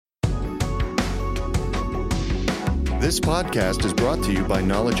This podcast is brought to you by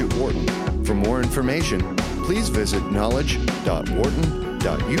Knowledge at Wharton. For more information, please visit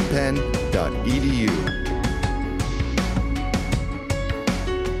knowledge.wharton.upenn.edu.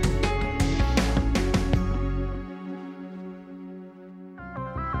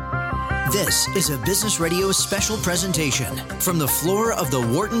 This is a Business Radio special presentation from the floor of the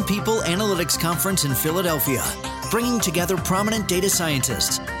Wharton People Analytics Conference in Philadelphia, bringing together prominent data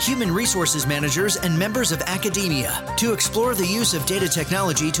scientists, human resources managers, and members of academia to explore the use of data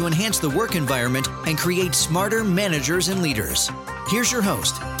technology to enhance the work environment and create smarter managers and leaders. Here's your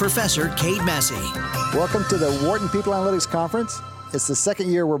host, Professor Cade Massey. Welcome to the Wharton People Analytics Conference. It's the second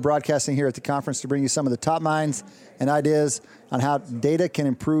year we're broadcasting here at the conference to bring you some of the top minds and ideas on how data can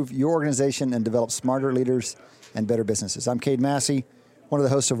improve your organization and develop smarter leaders and better businesses. I'm Cade Massey, one of the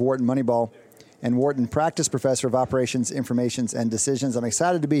hosts of Wharton Moneyball and Wharton Practice Professor of Operations, Informations, and Decisions. I'm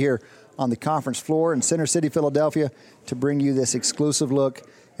excited to be here on the conference floor in Center City, Philadelphia, to bring you this exclusive look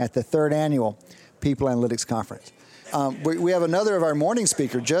at the third annual People Analytics Conference. We have another of our morning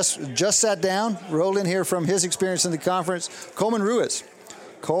speaker just sat down, rolled in here from his experience in the conference, Coleman Ruiz.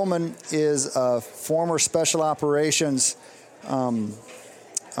 Coleman is a former special operations.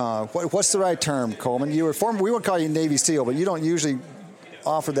 What's the right term, Coleman? You were we would call you Navy SEAL, but you don't usually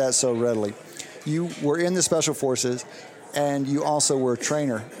offer that so readily. You were in the Special Forces, and you also were a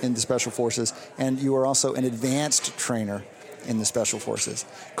trainer in the Special Forces, and you were also an advanced trainer in the Special Forces.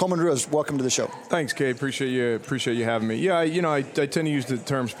 Coleman Ruiz, welcome to the show. Thanks, Cade. Appreciate you having me. Yeah, I tend to use the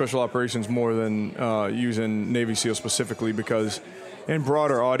term special operations more than using Navy SEAL specifically, because in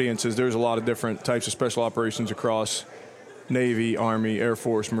broader audiences, there's a lot of different types of special operations across Navy, Army, Air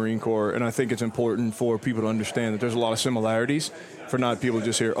Force, Marine Corps, and I think it's important for people to understand that there's a lot of similarities, for not people to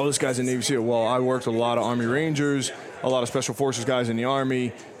just hear, oh, this guy's a Navy SEAL. Well, I worked with a lot of Army Rangers, a lot of Special Forces guys in the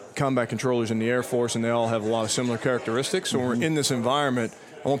Army, combat controllers in the Air Force, and they all have a lot of similar characteristics. So when we're in this environment,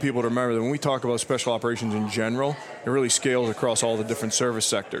 I want people to remember that when we talk about special operations in general, it really scales across all the different service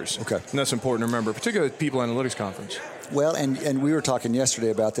sectors. Okay. And that's important to remember, particularly at the People Analytics Conference. Well, and we were talking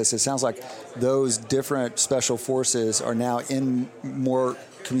yesterday about this. It sounds like those different special forces are now in more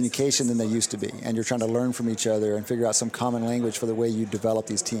communication than they used to be, and you're trying to learn from each other and figure out some common language for the way you develop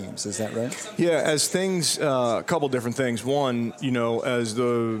these teams. Is that right? Yeah, as things, a couple different things. One, as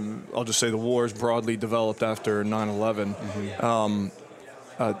I'll just say the wars broadly developed after 9/11,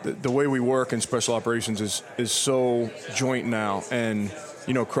 the way we work in special operations is so joint now and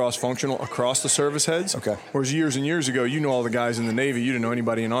cross-functional across the service heads. Okay. Whereas years and years ago, all the guys in the Navy, you didn't know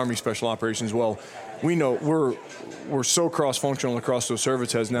anybody in Army special operations. Well, we know we're so cross-functional across those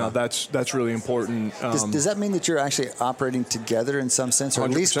service heads now. That's really important. Does that mean that you're actually operating together in some sense, or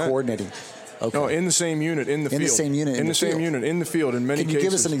 100%. At least coordinating? Okay. No, in the same unit, in the field. In the same unit, in the same unit, in the field. In many cases. Can you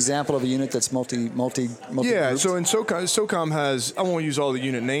give us an example of a unit that's multi? Yeah. So in SOCOM has, I won't use all the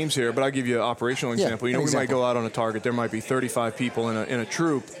unit names here, but I'll give you an operational example. We might go out on a target. There might be 35 people in a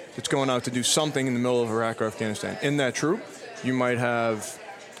troop that's going out to do something in the middle of Iraq or Afghanistan. In that troop, you might have,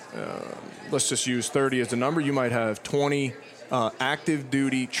 let's just use 30 as the number. You might have 20 active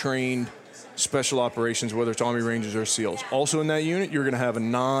duty trained special operations, whether it's Army Rangers or SEALs. Also in that unit, you're going to have a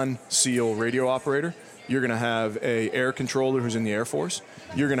non-SEAL radio operator. You're going to have a air controller who's in the Air Force.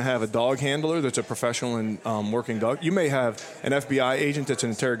 You're going to have a dog handler that's a professional in working dog. You may have an FBI agent that's an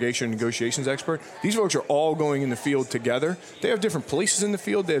interrogation and negotiations expert. These folks are all going in the field together. They have different places in the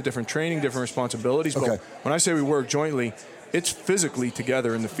field. They have different training, different responsibilities. Okay. But when I say we work jointly, it's physically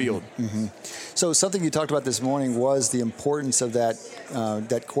together in the field. Mm-hmm. So something you talked about this morning was the importance of that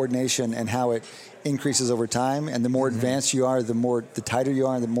coordination and how it increases over time. And the more advanced you are, the tighter you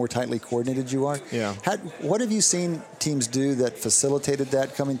are, and the more tightly coordinated you are. Yeah. What have you seen teams do that facilitated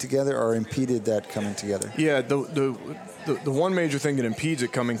that coming together or impeded that coming together? Yeah, the one major thing that impedes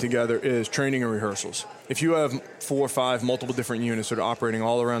it coming together is training and rehearsals. If you have 4 or 5 multiple different units that are operating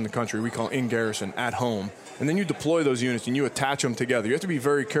all around the country, we call in garrison, at home, and then you deploy those units and you attach them together. You have to be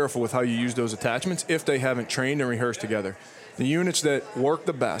very careful with how you use those attachments if they haven't trained and rehearsed together. The units that work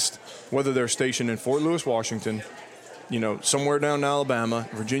the best, whether they're stationed in Fort Lewis, Washington, somewhere down in Alabama,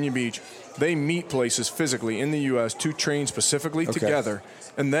 Virginia Beach, they meet places physically in the U.S. to train specifically together,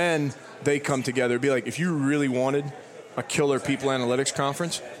 and then they come together. It'd be like if you really wanted a killer People Analytics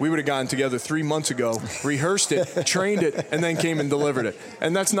Conference, we would have gotten together 3 months ago, rehearsed it, trained it, and then came and delivered it.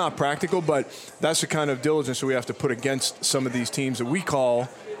 And that's not practical, but that's the kind of diligence that we have to put against some of these teams that we call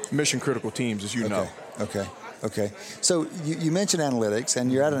mission-critical teams, as you know. Okay. Okay. So you mentioned analytics,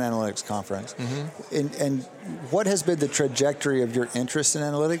 and you're at an analytics conference. And what has been the trajectory of your interest in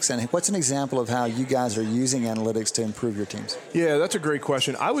analytics, and what's an example of how you guys are using analytics to improve your teams? Yeah, that's a great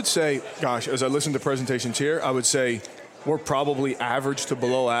question. I would say, gosh, as I listen to presentations here, I would say we're probably average to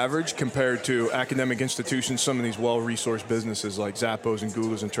below average compared to academic institutions, some of these well-resourced businesses like Zappos and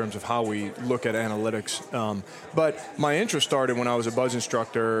Googles in terms of how we look at analytics. But my interest started when I was a BUDS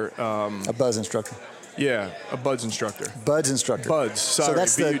instructor. A BUDS instructor. Yeah, a BUDS instructor. BUDS instructor. BUDS, sorry, so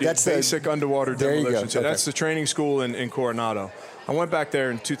that's the Basic Underwater Demolition. So okay. that's the training school in Coronado. I went back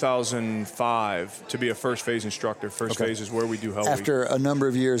there in 2005 to be a first phase instructor. First phase is where we do Hell Week. After a number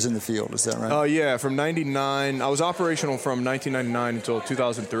of years in the field, is that right? Yeah, from 99. I was operational from 1999 until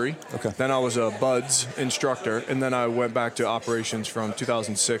 2003. Okay. Then I was a BUDS instructor, and then I went back to operations from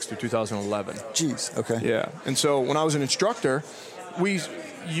 2006 to 2011. Jeez, okay. Yeah, and so when I was an instructor,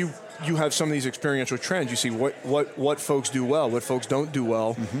 you have some of these experiential trends. You see what folks do well, what folks don't do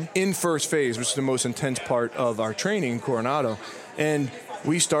well in first phase, which is the most intense part of our training in Coronado. And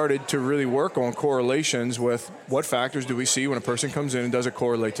we started to really work on correlations with what factors do we see when a person comes in and does it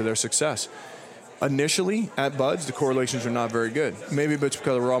correlate to their success. Initially, at BUDS, the correlations are not very good. Maybe it's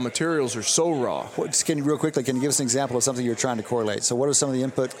because the raw materials are so raw. Real quickly, can you give us an example of something you're trying to correlate? So what are some of the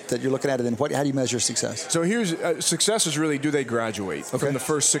input that you're looking at, and then how do you measure success? So here's success is really, do they graduate from the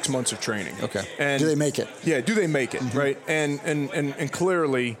first 6 months of training? Okay. And do they make it? Yeah, do they make it, right? And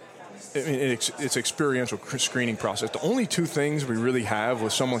clearly, it's experiential screening process. The only two things we really have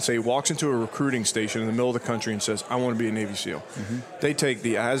with someone, say, walks into a recruiting station in the middle of the country and says, I want to be a Navy SEAL. They take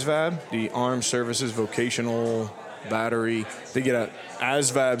the ASVAB, the Armed Services Vocational Battery. They get an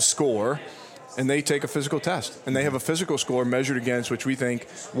ASVAB score, and they take a physical test. And they have a physical score measured against which we think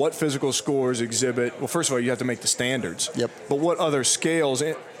what physical scores exhibit. Well, first of all, you have to make the standards. Yep. But what other scales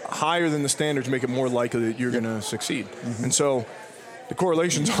higher than the standards make it more likely that you're going to succeed. And so the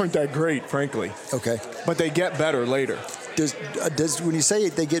correlations aren't that great, frankly. Okay. But they get better later. Does when you say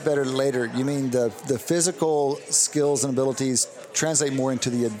they get better later, you mean the physical skills and abilities translate more into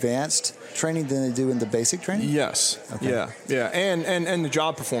the advanced training than they do in the basic training? Yes. Okay. Yeah. And the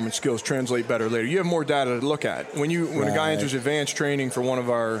job performance skills translate better later. You have more data to look at. When a guy enters advanced training for one of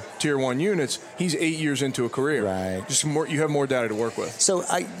our Tier 1 units, he's 8 years into a career. Right. You have more data to work with. So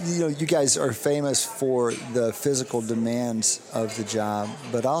you guys are famous for the physical demands of the job,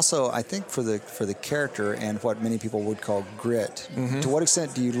 but also I think for the character and what many people would call grit. To what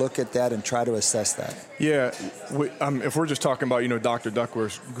extent do you look at that and try to assess that? Yeah, if we're just talking about Dr.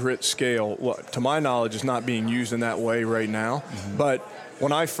 Duckworth's grit scale, to my knowledge, is not being used in that way right now. But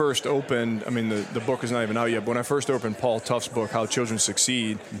when I first opened, the book is not even out yet, but when I first opened Paul Tuff's book, How Children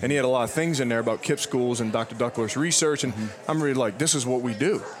Succeed, and he had a lot of things in there about KIPP schools and Dr. Duckworth's research, and I'm really like, this is what we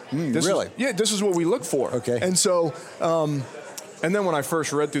do. Really? This is what we look for. Okay. And so, and then when I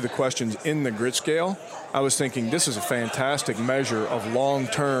first read through the questions in the grit scale, I was thinking, this is a fantastic measure of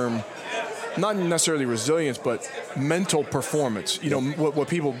long-term, not necessarily resilience, but mental performance. What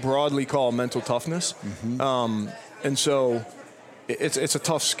people broadly call mental toughness. And so it's a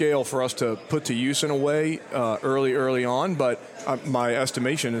tough scale for us to put to use in a way early on. But my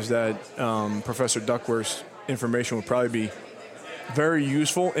estimation is that Professor Duckworth's information would probably be very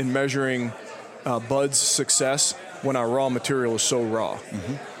useful in measuring BUDS success when our raw material is so raw.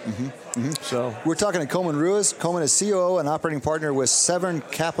 So we're talking to Coleman Ruiz. Coleman is COO and operating partner with Severn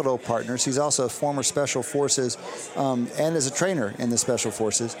Capital Partners. He's also a former Special Forces and is a trainer in the Special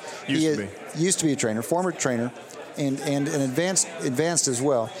Forces. Used to be a trainer, former trainer, and advanced as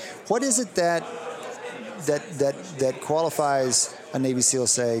well. What is it that qualifies a Navy SEAL,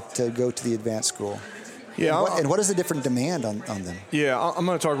 say, to go to the advanced school? Yeah, and what is the different demand on them? Yeah, I'm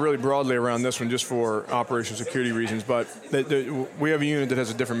going to talk really broadly around this one just for operational security reasons, but we have a unit that has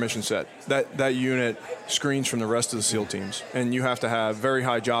a different mission set. That unit screens from the rest of the SEAL teams, and you have to have very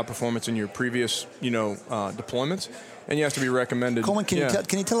high job performance in your previous, deployments, and you have to be recommended. Coleman, can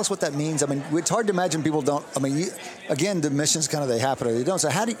you tell us what that means? It's hard to imagine people don't. Again, the missions kind of they happen or they don't.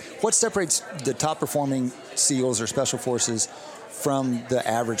 So what separates the top performing SEALs or Special Forces from the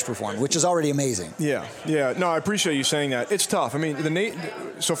average performer, which is already amazing? Yeah. No, I appreciate you saying that. It's tough.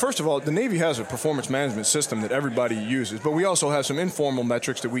 So first of all, the Navy has a performance management system that everybody uses, but we also have some informal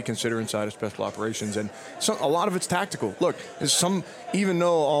metrics that we consider inside of special operations, and a lot of it's tactical. Look, even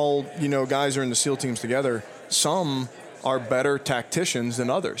though all guys are in the SEAL teams together, some are better tacticians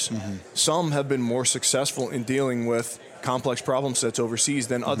than others. Some have been more successful in dealing with complex problem sets overseas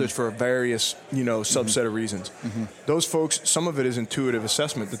than others for a various, subset of reasons. Those folks, some of it is intuitive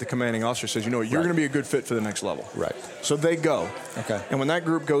assessment that the commanding officer says, you're going to be a good fit for the next level. Right. So they go. Okay. And when that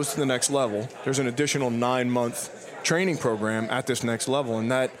group goes to the next level, there's an additional 9-month training program at this next level.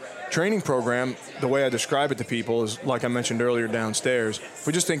 And that training program, the way I describe it to people is, like I mentioned earlier downstairs, if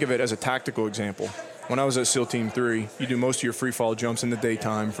we just think of it as a tactical example. When I was at SEAL Team 3, you do most of your free fall jumps in the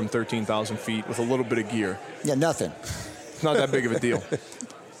daytime from 13,000 feet with a little bit of gear. Yeah, nothing. It's not that big of a deal.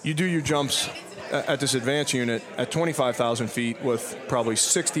 You do your jumps at this advanced unit at 25,000 feet with probably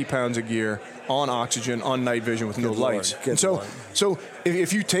 60 pounds of gear on oxygen, on night vision with no lights. And so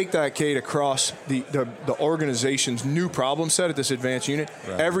if you take that, Kate, across the organization's new problem set at this advanced unit,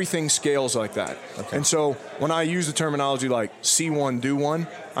 everything scales like that. Okay. And so when I use the terminology like see one, do one,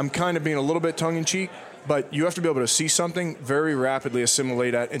 I'm kind of being a little bit tongue-in-cheek, but you have to be able to see something, very rapidly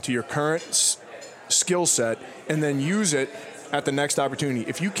assimilate that into your current skill set, and then use it at the next opportunity.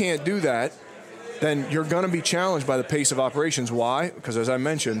 If you can't do that, then you're going to be challenged by the pace of operations. Why? Because as I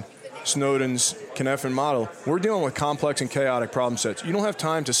mentioned, Snowden's Cynefin model, we're dealing with complex and chaotic problem sets. You don't have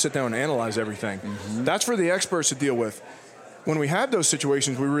time to sit down and analyze everything. That's for the experts to deal with. When we have those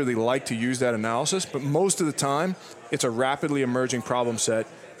situations, we really like to use that analysis, but most of the time, it's a rapidly emerging problem set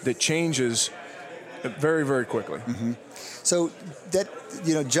that changes very, very quickly. So that,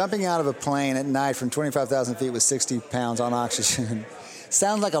 jumping out of a plane at night from 25,000 feet with 60 pounds on oxygen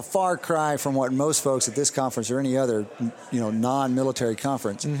sounds like a far cry from what most folks at this conference or any other, non-military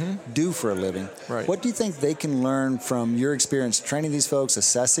conference do for a living. Right. What do you think they can learn from your experience training these folks,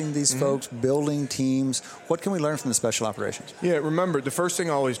 assessing these folks, building teams? What can we learn from the special operations? Yeah, remember, the first thing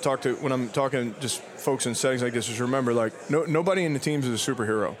I always talk to when I'm talking just folks in settings like this is remember, nobody in the teams is a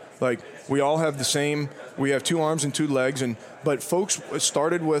superhero. We all have the same, we have 2 arms and 2 legs, but folks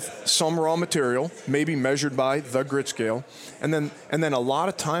started with some raw material, maybe measured by the grit scale, and then a lot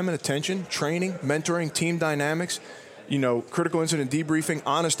of time and attention, training, mentoring, team dynamics, critical incident debriefing,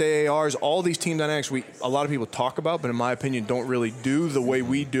 honest AARs, all these team dynamics a lot of people talk about, but in my opinion don't really do the way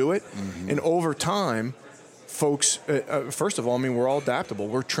we do it. And over time, folks, first of all, we're all adaptable.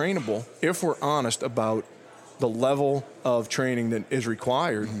 We're trainable if we're honest about the level of training that is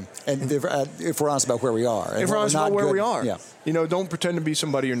required. And if we're honest about where we are. If we're honest about where we are. Yeah. Don't pretend to be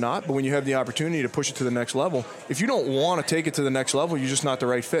somebody you're not, but when you have the opportunity to push it to the next level, if you don't want to take it to the next level, you're just not the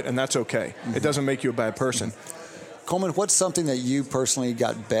right fit, and that's okay. It doesn't make you a bad person. Coleman, what's something that you personally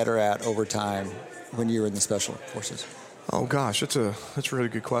got better at over time when you were in the Special Forces? Oh, gosh, that's a really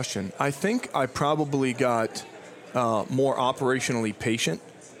good question. I think I probably got more operationally patient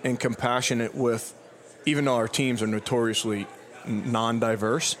and compassionate with, even though our teams are notoriously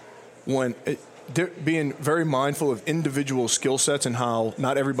non-diverse, being very mindful of individual skill sets and how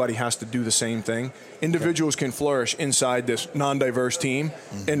not everybody has to do the same thing. Individuals can flourish inside this non-diverse team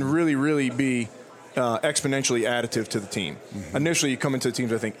and really, really be exponentially additive to the team. Initially, you come into the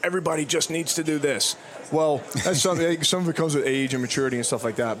teams, I think, everybody just needs to do this. Well, that's something, some of it comes with age and maturity and stuff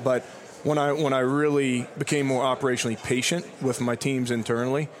like that. But when I really became more operationally patient with my teams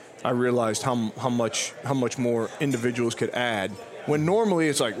internally, I realized how much more individuals could add. When normally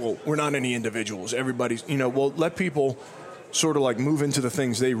it's like, well, we're not any individuals. Everybody's, let people sort of move into the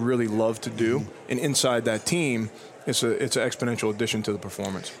things they really love to do. And inside that team, it's an exponential addition to the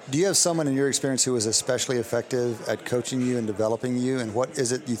performance. Do you have someone in your experience who was especially effective at coaching you and developing you? And what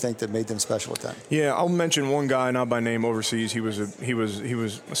is it you think that made them special at that? Yeah, I'll mention one guy, not by name, overseas. He was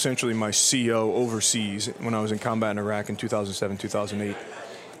essentially my CO overseas when I was in combat in Iraq in 2007, 2008.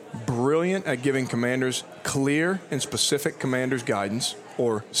 Brilliant at giving commanders clear and specific commanders guidance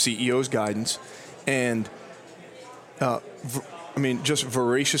or CEOs guidance, and just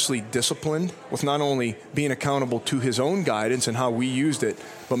voraciously disciplined with not only being accountable to his own guidance and how we used it,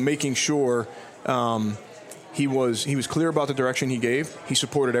 but making sure he was clear about the direction he gave. He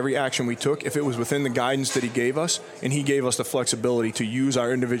supported every action we took if it was within the guidance that he gave us, and he gave us the flexibility to use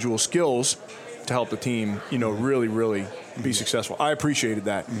our individual skills to help the team, really, really be successful. I appreciated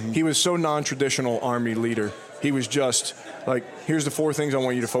that. He was so non-traditional Army leader. He was just here's the 4 things I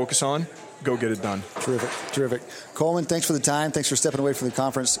want you to focus on. Go get it done. Terrific. Coleman, thanks for the time. Thanks for stepping away from the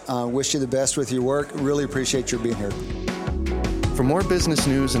conference. Wish you the best with your work. Really appreciate your being here. For more business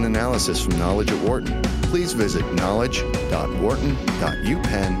news and analysis from Knowledge at Wharton, please visit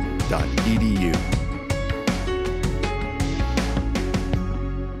knowledge.wharton.upenn.edu.